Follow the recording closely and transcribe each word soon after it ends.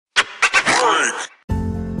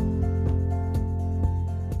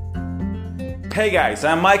Hey guys,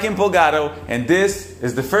 I'm Mike Impolgato, and this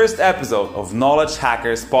is the first episode of Knowledge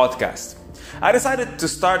Hackers Podcast. I decided to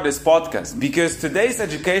start this podcast because today's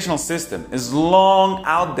educational system is long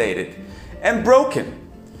outdated and broken.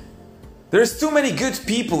 There's too many good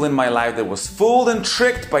people in my life that was fooled and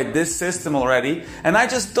tricked by this system already, and I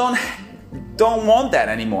just don't want that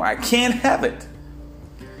anymore. I can't have it.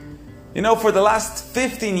 You know, for the last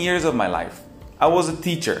 15 years of my life, I was a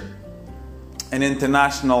teacher in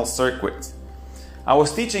international circuits. I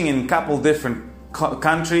was teaching in a couple different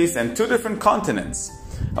countries and 2 different continents.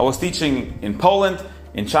 I was teaching in Poland,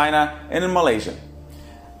 in China, and in Malaysia.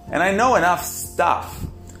 And I know enough stuff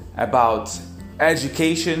about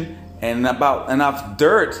education and about enough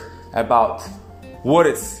dirt about what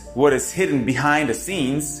is hidden behind the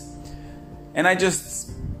scenes. And I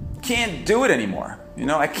just can't do it anymore. You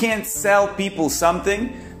know, I can't sell people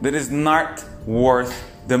something that is not worth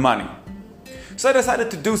the money. So I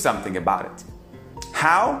decided to do something about it.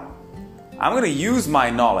 How? I'm going to use my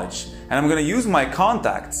knowledge and I'm going to use my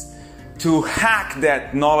contacts to hack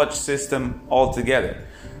that knowledge system altogether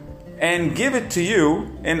and give it to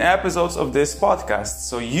you in episodes of this podcast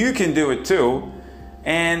so you can do it too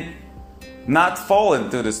and not fall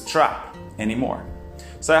into this trap anymore.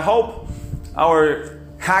 So I hope our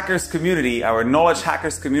hackers community, our knowledge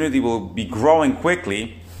hackers community will be growing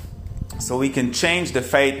quickly so we can change the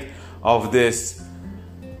fate of this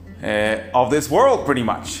world, pretty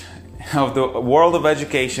much, of the world of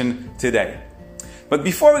education today. But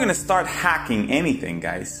before we're going to start hacking anything,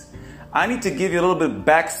 guys, I need to give you a little bit of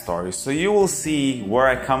backstory so you will see where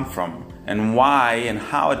I come from and why and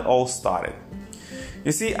how it all started.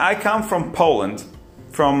 You see, I come from Poland,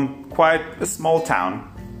 from quite a small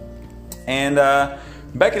town, and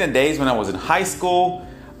back in the days when I was in high school,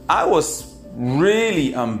 I was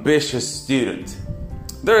really ambitious student.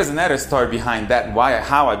 There is another story behind that,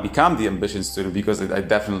 how I became the ambitious student, because I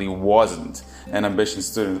definitely wasn't an ambitious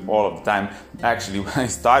student all of the time. Actually, when I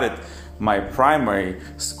started my primary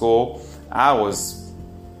school, I was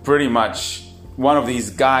pretty much one of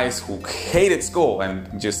these guys who hated school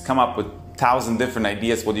and just come up with 1,000 different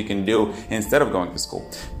ideas what you can do instead of going to school.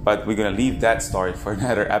 But we're gonna leave that story for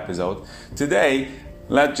another episode. Today,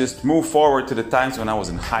 let's just move forward to the times when I was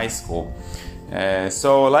in high school.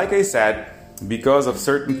 So like I said, because of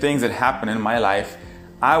certain things that happened in my life,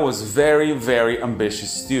 I was very, very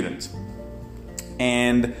ambitious student.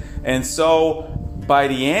 And so by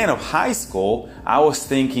the end of high school, I was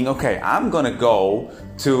thinking, okay, I'm gonna go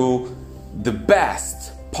to the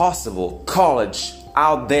best possible college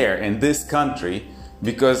out there in this country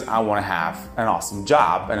because I want to have an awesome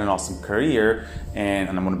job and an awesome career, and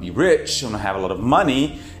I want to be rich, I want to have a lot of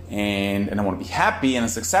money, and I want to be happy and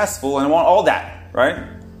successful, and I want all that, right?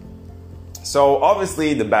 So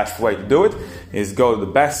obviously the best way to do it is go to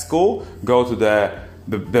the best school, go to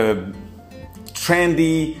the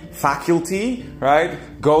trendy faculty, right?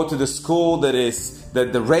 Go to the school that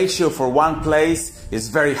the ratio for one place is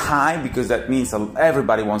very high, because that means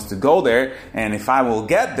everybody wants to go there, and if I will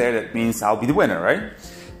get there, that means I'll be the winner, right?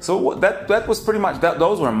 So that was pretty much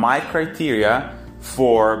those were my criteria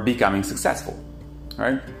for becoming successful,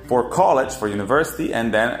 right? For college, for university,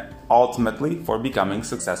 and then ultimately for becoming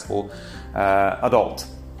successful adult.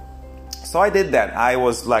 So I did that.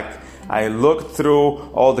 I looked through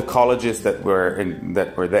all the colleges that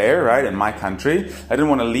were there, right, in my country. I didn't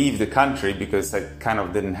want to leave the country because I kind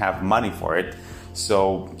of didn't have money for it.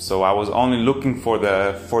 So I was only looking for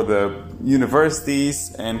the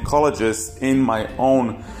universities and colleges in my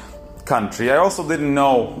own country. I also didn't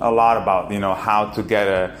know a lot about, how to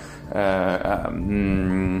get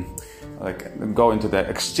go into the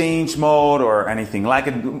exchange mode or anything like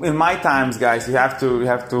it. In my times, guys, you have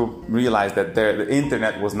to realize that the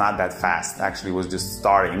internet was not that fast. Actually, it was just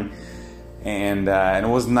starting, and it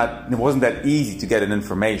wasn't that easy to get an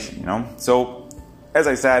information. So, as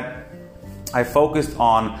I said, I focused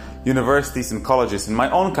on universities and colleges in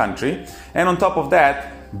my own country, and on top of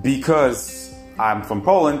that, because I'm from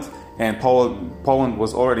Poland and Poland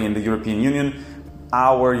was already in the European Union,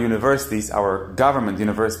 our universities, our government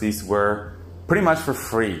universities, were pretty much for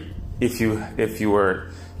free. If you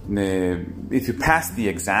passed the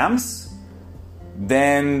exams,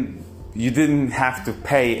 then you didn't have to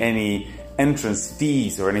pay any entrance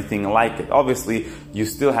fees or anything like it. Obviously, you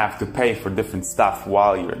still have to pay for different stuff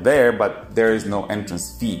while you're there, but there is no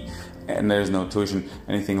entrance fee and there is no tuition,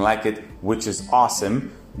 anything like it, which is awesome,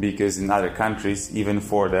 because in other countries, even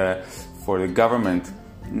for the government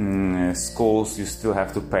schools, you still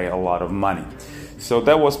have to pay a lot of money. So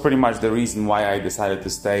that was pretty much the reason why I decided to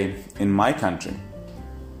stay in my country.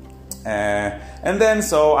 And then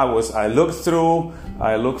so I looked through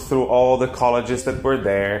I looked through all the colleges that were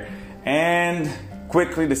there and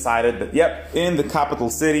quickly decided that, yep, in the capital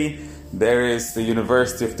city, there is the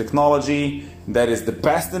University of Technology that is the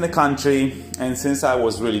best in the country. And since I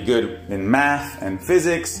was really good in math and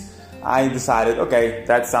physics, I decided, okay,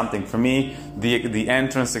 that's something for me. The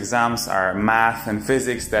entrance exams are math and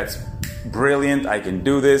physics. That's brilliant. I can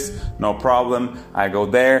do this, no problem. I go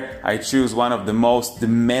there. I choose one of the most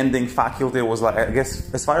demanding faculty. It was like, I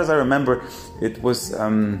guess, as far as I remember, it was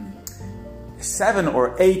 7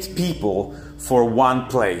 or 8 people for one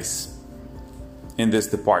place in this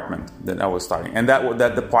department that I was starting. And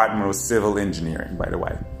that department was civil engineering, by the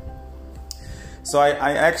way. So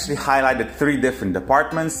I actually highlighted 3 different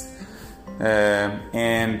departments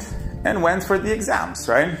and went for the exams,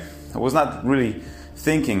 right? I was not really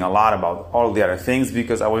thinking a lot about all the other things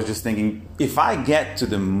because I was just thinking, if I get to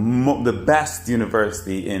the best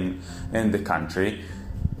university in the country,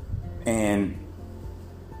 and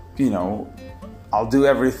you know, I'll do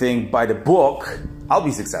everything by the book, I'll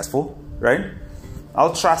be successful, right?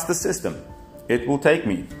 I'll trust the system. It will take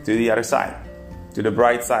me to the other side, to the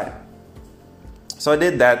bright side. So I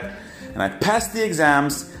did that, and I passed the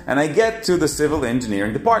exams, and I get to the civil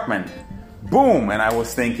engineering department. Boom! And I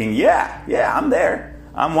was thinking, yeah, I'm there.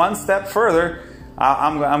 I'm one step further.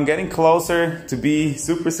 I'm getting closer to be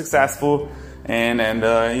super successful and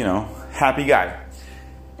you know, happy guy.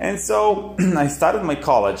 And so I started my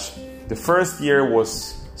college. The first year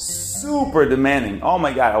was super demanding. Oh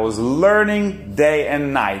my God, I was learning day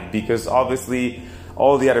and night because obviously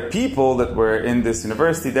all the other people that were in this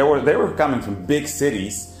university, they were coming from big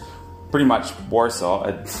cities, pretty much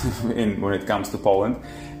Warsaw when it comes to Poland,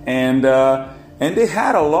 and they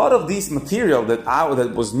had a lot of these material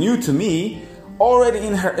that was new to me already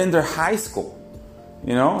in their high school.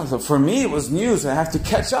 You know, so for me it was new, so I had to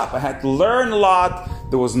catch up. I had to learn a lot.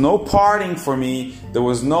 There was no partying for me. There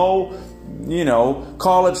was no, you know,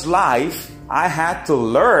 college life. I had to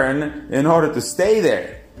learn in order to stay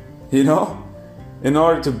there, you know, in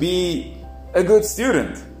order to be a good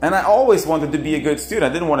student. And I always wanted to be a good student.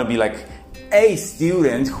 I didn't want to be like a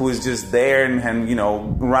student who is just there and you know,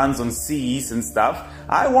 runs on C's and stuff.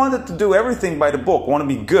 I wanted to do everything by the book. I want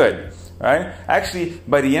to be good. Right? Actually,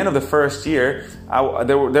 by the end of the first year,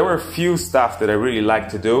 there were a few stuff that I really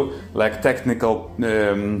liked to do, like technical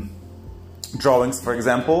drawings, for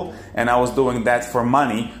example, and I was doing that for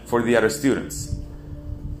money for the other students.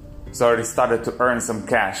 So I already started to earn some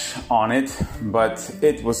cash on it, but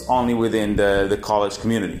it was only within the college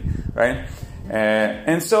community, right?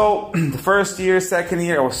 And so the first year, second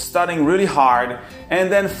year, I was studying really hard,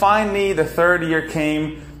 and then finally the third year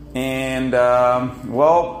came. And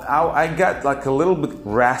well, I got like a little bit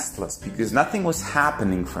restless because nothing was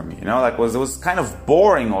happening for me, you know, like it was kind of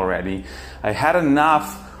boring already. I had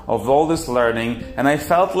enough of all this learning, and I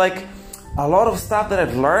felt like a lot of stuff that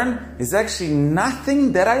I've learned is actually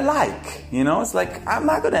nothing that I like, you know. It's like I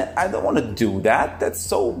don't want to do that. That's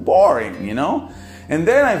so boring, you know. And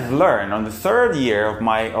then I've learned on the third year of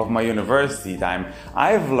my university time,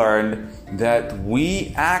 I've learned that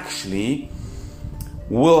we actually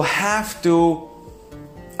will have to,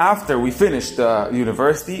 after we finish the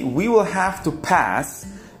university, we will have to pass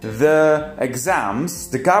the exams,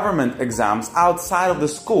 the government exams outside of the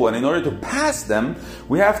school. And in order to pass them,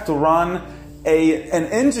 we have to run an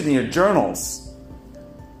engineer journals.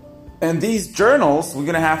 And these journals, we're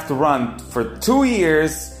gonna have to run for 2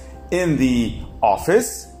 years in the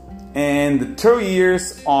office and 2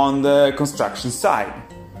 years on the construction side.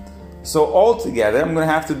 So altogether, I'm going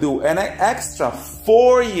to have to do an extra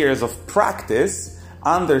 4 years of practice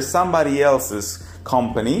under somebody else's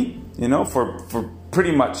company, you know, for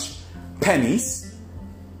pretty much pennies,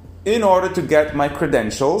 in order to get my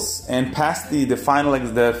credentials and pass the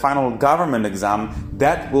final government exam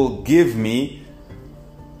that will give me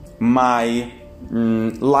my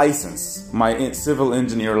license, my civil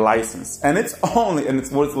engineer license. And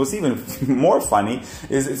what's even more funny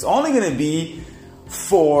is it's only going to be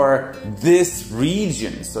for this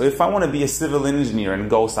region. So if I want to be a civil engineer and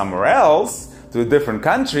go somewhere else to a different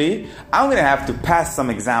country, I'm going to have to pass some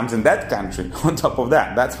exams in that country on top of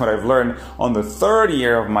that. That's what I've learned on the third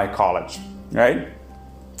year of my college, right?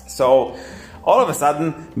 So all of a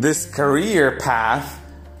sudden, this career path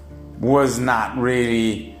was not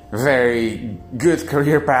really very good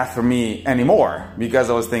career path for me anymore, because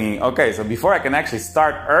I was thinking, okay, so before I can actually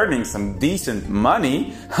start earning some decent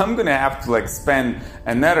money, I'm gonna have to like spend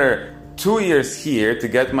another 2 years here to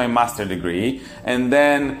get my master's degree, and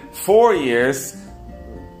then 4 years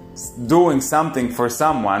doing something for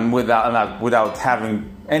someone without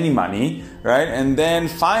having any money, right? And then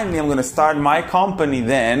finally I'm going to start my company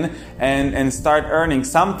then and start earning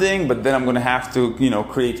something, but then I'm going to have to,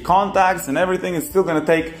 create contacts and everything. It's still going to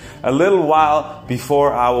take a little while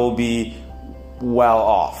before I will be well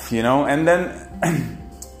off, And then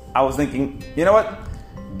I was thinking, you know what?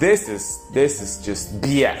 This is just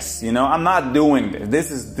BS, I'm not doing this.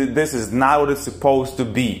 This is not what it's supposed to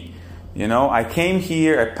be. I came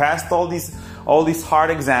here, I passed all these hard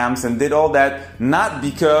exams and did all that, not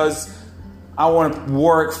because I want to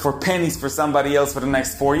work for pennies for somebody else for the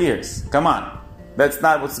next 4 years. Come on. That's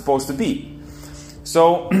not what's supposed to be.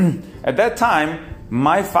 So at that time,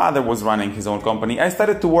 my father was running his own company. I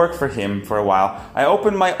started to work for him for a while. I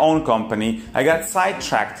opened my own company. I got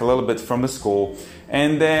sidetracked a little bit from the school.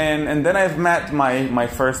 And then I've met my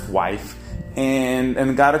first wife and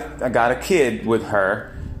I got a kid with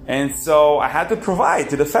her. And so I had to provide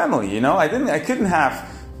to the family, I couldn't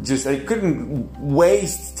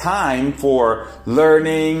waste time for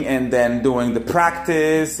learning and then doing the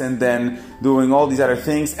practice and then doing all these other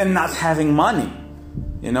things and not having money,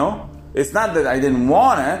 It's not that I didn't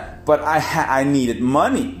want it, but I needed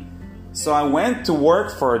money. So I went to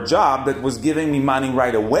work for a job that was giving me money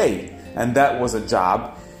right away. And that was a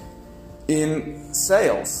job in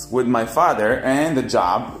sales with my father and a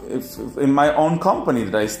job in my own company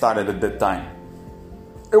that I started at that time.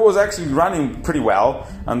 It was actually running pretty well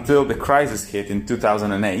until the crisis hit in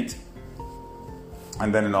 2008.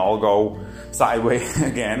 And then it all go sideways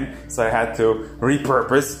again. So I had to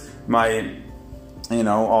repurpose my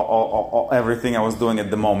everything I was doing at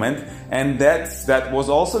the moment. And that was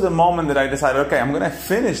also the moment that I decided, okay, I'm going to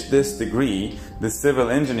finish this degree, the civil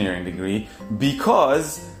engineering degree,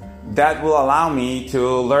 because that will allow me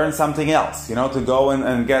to learn something else, to go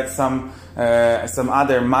and get some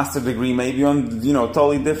other master degree, maybe on,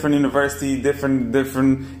 totally different university, different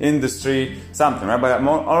industry, something, right? But I'm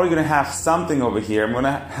already going to have something over here. I'm going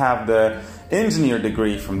to have the engineer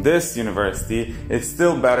degree from this university. It's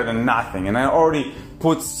still better than nothing. And I already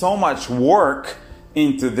put so much work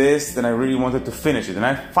into this that I really wanted to finish it. And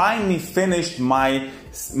I finally finished my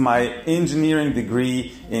engineering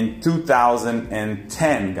degree in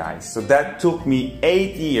 2010, guys. So that took me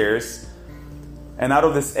 8 years. And out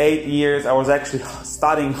of this 8 years, I was actually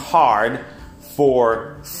studying hard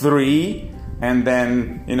for 3 and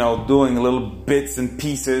then, doing little bits and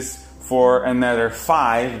pieces for another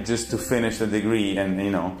 5 just to finish the degree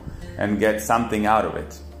and get something out of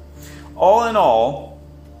it. All in all,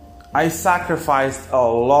 I sacrificed a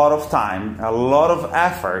lot of time, a lot of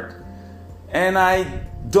effort, and I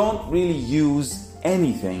don't really use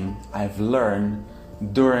anything I've learned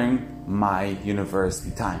during my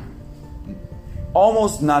university time.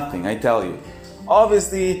 Almost nothing, I tell you.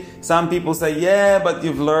 Obviously, some people say, yeah, but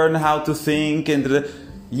you've learned how to think and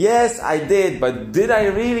yes, I did, but did I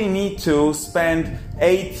really need to spend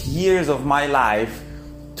 8 years of my life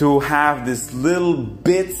to have these little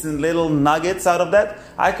bits and little nuggets out of that?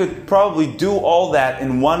 I could probably do all that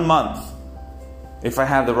in 1 month if I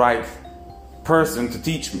had the right person to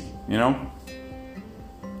teach me,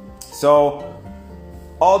 So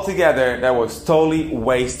altogether, that was totally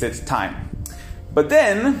wasted time. But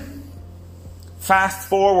then, fast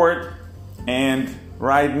forward, and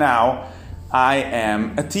right now, I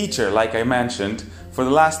am a teacher, like I mentioned. For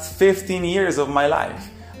the last 15 years of my life,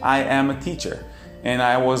 I am a teacher. And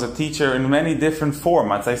I was a teacher in many different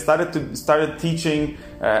formats. I started teaching,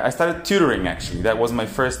 I started tutoring actually. That was my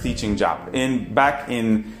first teaching job. Back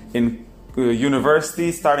in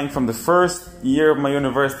university, starting from the first year of my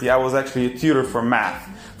university, I was actually a tutor for math,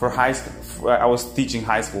 for high school. I was teaching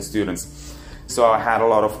high school students. So I had a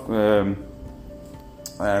lot of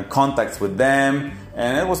contacts with them.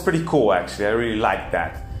 And it was pretty cool, actually. I really liked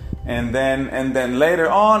that. And then later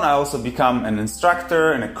on, I also become an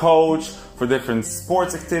instructor and a coach for different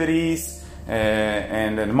sports activities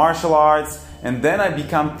and martial arts. And then I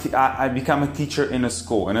become a teacher in a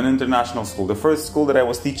school, in an international school. The first school that I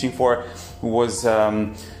was teaching for was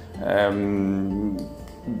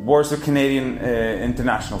Warsaw Canadian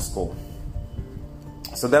International School.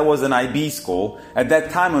 So that was an IB school. At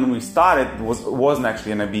that time when we started, it wasn't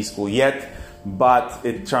actually an IB school yet, but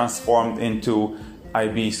it transformed into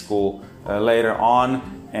IB school later on,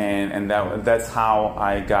 and that's how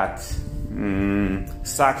I got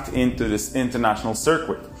sucked into this international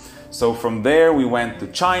circuit. So from there we went to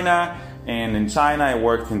China, and in China I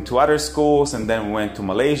worked in 2 other schools, and then we went to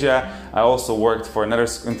Malaysia. I also worked for another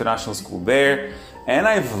international school there, and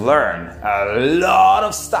I've learned a lot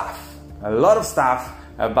of stuff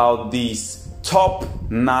about these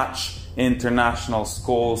top-notch international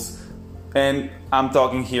schools. And I'm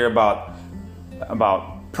talking here about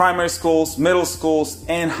primary schools, middle schools,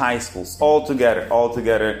 and high schools all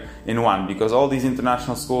together in one, because all these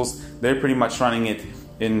international schools, they're pretty much running it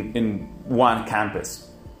in one campus.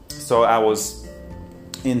 So I was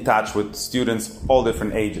in touch with students all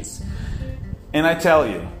different ages. And I tell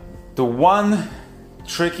you, the one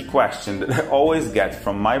tricky question that I always get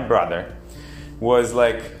from my brother was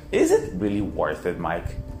like, is it really worth it,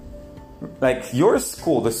 Mike? Like, your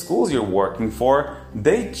school, the schools you're working for,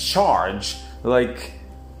 they charge like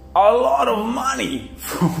a lot of money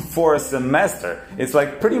for a semester. It's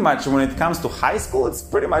like pretty much, when it comes to high school, it's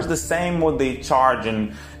pretty much the same what they charge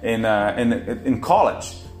in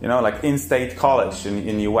college, you know, like in-state college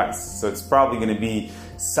in US. So it's probably going to be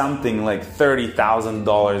something like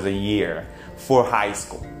 $30,000 a year for high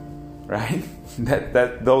school, right?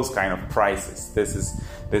 Those kind of prices. This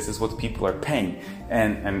is what people are paying.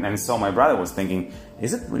 And so my brother was thinking,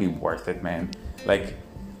 is it really worth it, man? Like,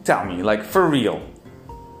 tell me, like, for real,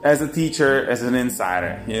 as a teacher, as an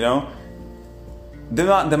insider, you know,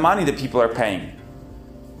 the money that people are paying,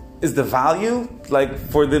 is the value, like,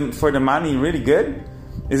 for the money really good?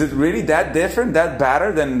 Is it really that different, that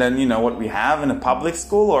better than you know what we have in a public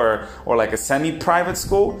school or like a semi-private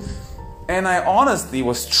school? And I honestly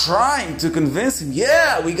was trying to convince him,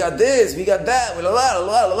 yeah, we got this, we got that, blah, blah,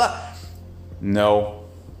 blah, blah. No,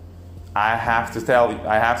 I have to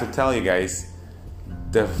tell you guys,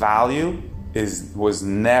 the value was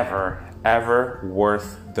never ever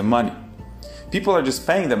worth the money. People are just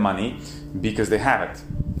paying the money because they have it,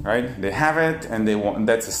 right? They have it, and they want,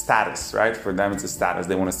 that's a status, right? For them, it's a status.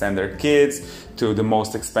 They want to send their kids to the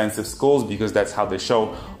most expensive schools because that's how they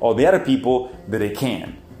show all the other people that they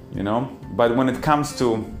can, you know? But when it comes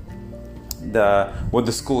to what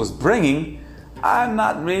the school is bringing, I'm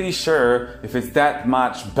not really sure if it's that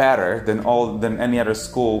much better than any other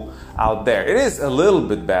school out there. It is a little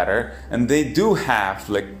bit better, and they do have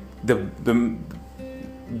like the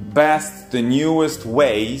best, the newest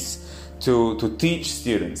ways to teach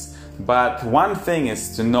students. But one thing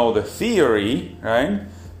is to know the theory, right?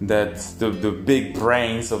 That the big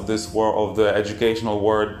brains of this world, of the educational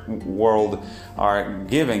world are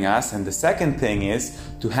giving us. And the second thing is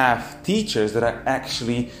to have teachers that are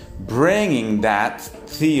actually bringing that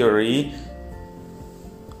theory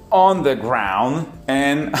on the ground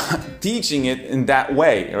and teaching it in that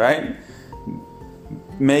way, right?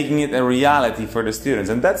 Making it a reality for the students.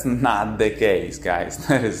 And that's not the case, guys.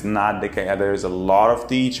 That is not the case. There's a lot of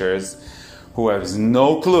teachers who have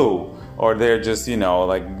no clue, or they're just, you know,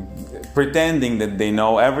 like pretending that they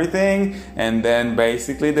know everything, and then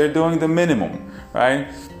basically they're doing the minimum, right?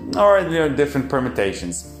 Or there are different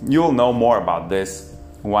permutations. You'll know more about this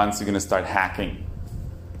once you're gonna start hacking.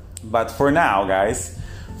 But for now, guys,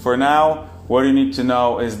 what you need to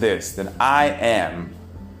know is this, that I am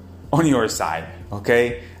on your side,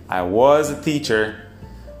 okay? I was a teacher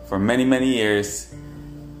for many, many years,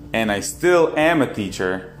 and I still am a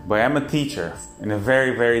teacher, but I'm a teacher in a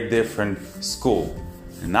very, very different school.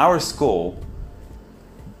 And our school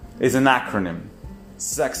is an acronym: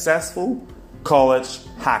 Successful College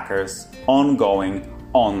Hackers Ongoing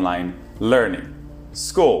Online Learning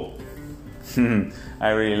School. I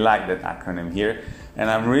really like that acronym here, and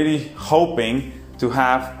I'm really hoping to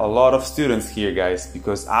have a lot of students here, guys,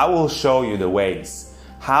 because I will show you the ways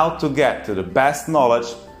how to get to the best knowledge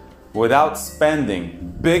without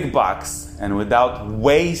spending big bucks and without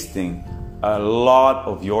wasting a lot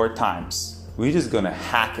of your times. We're just gonna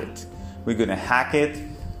hack it. We're gonna hack it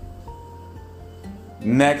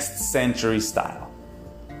next century style.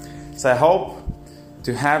 So I hope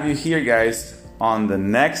to have you here, guys, on the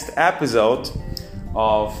next episode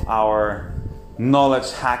of our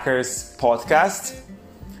Knowledge Hackers podcast.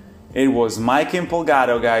 It was Mike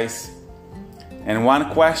Impolgato, guys. And one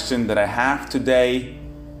question that I have today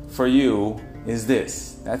for you is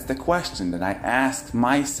this. That's the question that I asked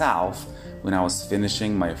myself when I was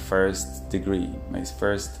finishing my first degree, my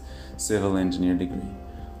first civil engineer degree.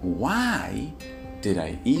 Why did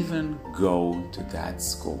I even go to that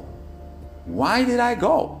school? Why did I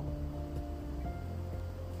go?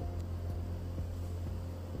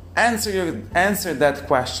 Answer that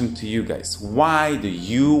question to you guys. Why do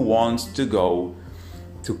you want to go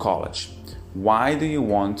to college? Why do you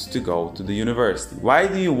want to go to the university? Why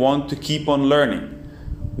do you want to keep on learning?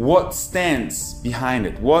 What stands behind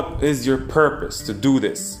it? What is your purpose to do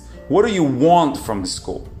this? What do you want from the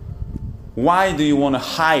school? Why do you want to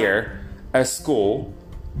hire a school?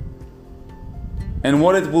 And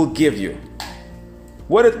what it will give you?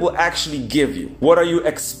 What it will actually give you? What are you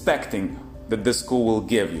expecting that the school will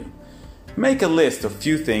give you? Make a list of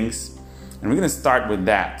few things, and we're going to start with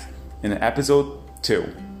that in episode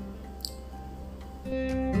 2.